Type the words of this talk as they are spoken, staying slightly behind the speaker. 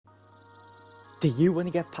Do you want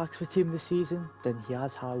to get packs for Team this season? Then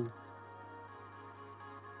here's how.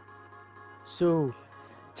 So,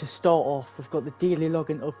 to start off, we've got the daily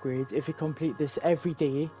login upgrade. If you complete this every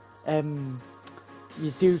day,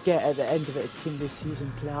 you do get at the end of it a Team this season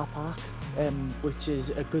player pack, which is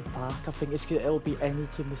a good pack. I think it'll be any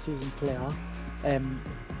Team this season player.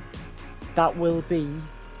 That will be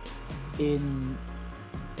in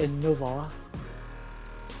another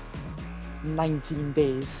 19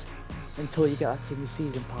 days until you get that Team this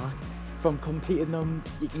season pack. From completing them,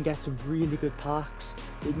 you can get some really good packs.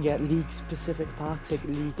 You can get league specific packs like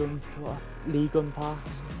League One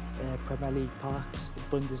packs, Premier League packs,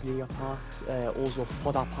 Bundesliga packs, also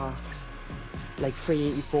fodder packs like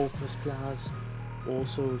 384 plus players,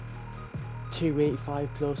 also 285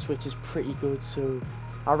 plus, which is pretty good. So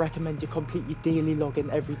I recommend you complete your daily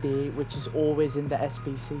login every day, which is always in the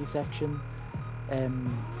SBC section.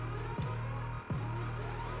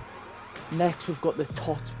 Next we've got the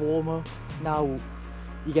TOTS warmer. Now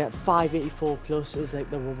you get 584 plus as like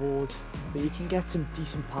the reward, but you can get some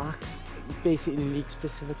decent packs, basically league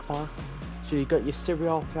specific packs. So you got your Serie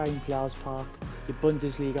A Prime Players pack, your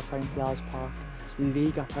Bundesliga Prime Players pack,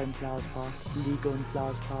 Liga Prime Players pack, Liga One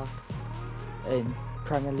Players pack, and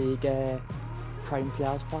Premier League Prime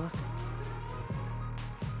Players pack.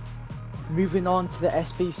 Moving on to the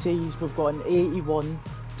SBCs, we've got an 81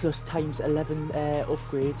 plus times 11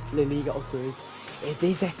 upgrade, La Liga upgrade. It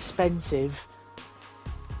is expensive,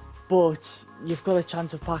 but you've got a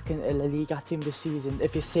chance of packing a La Liga team this season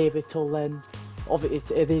if you save it till then.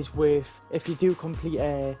 It is worth, if you do complete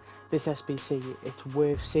this SBC, it's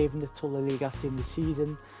worth saving it till La Liga team this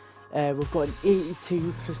season. We've got an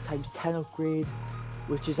 82 plus times 10 upgrade,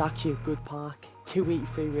 which is actually a good pack.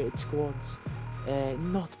 283 rated squads,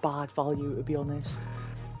 not bad value to be honest,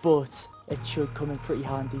 but it should come in pretty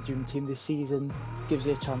handy during team this season. Gives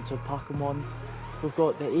you a chance of packing one. We've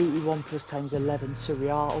got the 81 plus times 11 Serie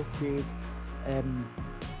A upgrade,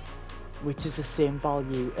 which is the same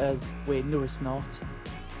value as, wait no it's not,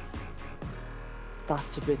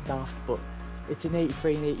 that's a bit daft, but it's an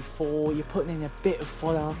 83 and 84. You're putting in a bit of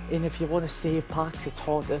fodder, and if you want to save packs it's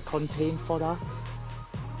hard to contain fodder,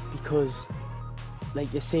 because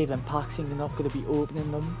like you're saving packs and you're not going to be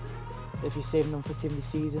opening them if you're saving them for team this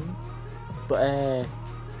season. But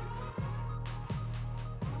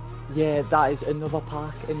yeah, that is another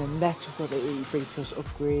pack. And then next we've got the 83 plus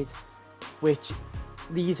upgrade, which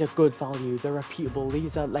these are good value, they're repeatable.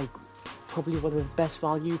 These are like probably one of the best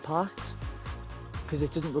value packs because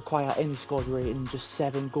it doesn't require any squad rating, just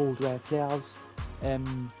 7 gold rare players,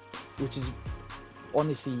 which is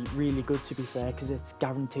honestly really good to be fair because it's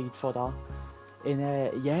guaranteed for that. And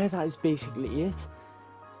yeah, that is basically it.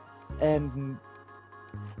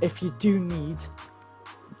 If you do need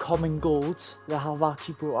common golds, they have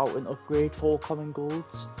actually brought out an upgrade for common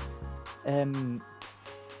golds. Not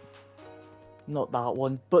that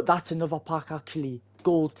one, but that's another pack actually,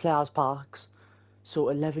 gold players packs. So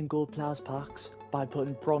 11 gold players packs by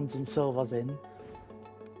putting bronze and silvers in.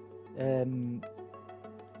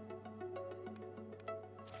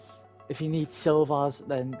 If you need silvers,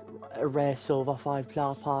 then a rare silver 5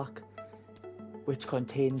 player pack, which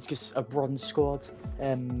contains just a bronze squad.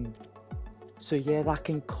 So yeah, that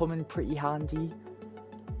can come in pretty handy.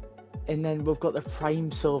 And then we've got the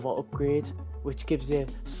prime silver upgrade, which gives you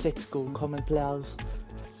 6 gold common players.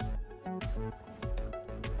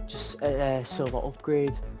 Just a silver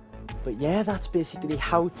upgrade. But yeah, that's basically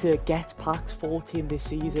how to get packs for team this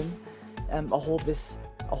season. I hope this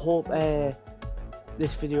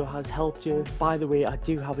video has helped you. By the way, I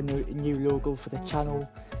do have a new logo for the channel.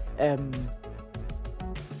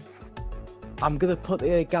 I'm gonna put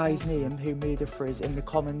the guy's name who made it for us in the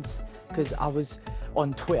comments, because I was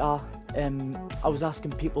on Twitter, I was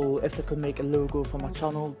asking people if they could make a logo for my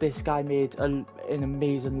channel. This guy made an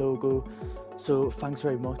amazing logo, so thanks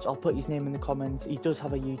very much. I'll put his name in the comments. He does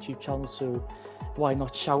have a YouTube channel, so why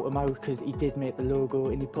not shout him out, because he did make the logo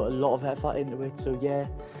and he put a lot of effort into it. So yeah,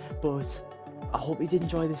 but I hope you did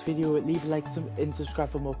enjoy this video. Leave a like and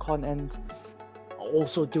subscribe for more content. I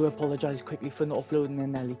also do apologise quickly for not uploading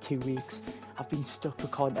in nearly 2 weeks. I've been stuck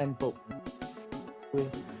with content, but I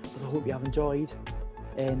hope you have enjoyed,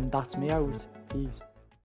 and that's me out. Peace.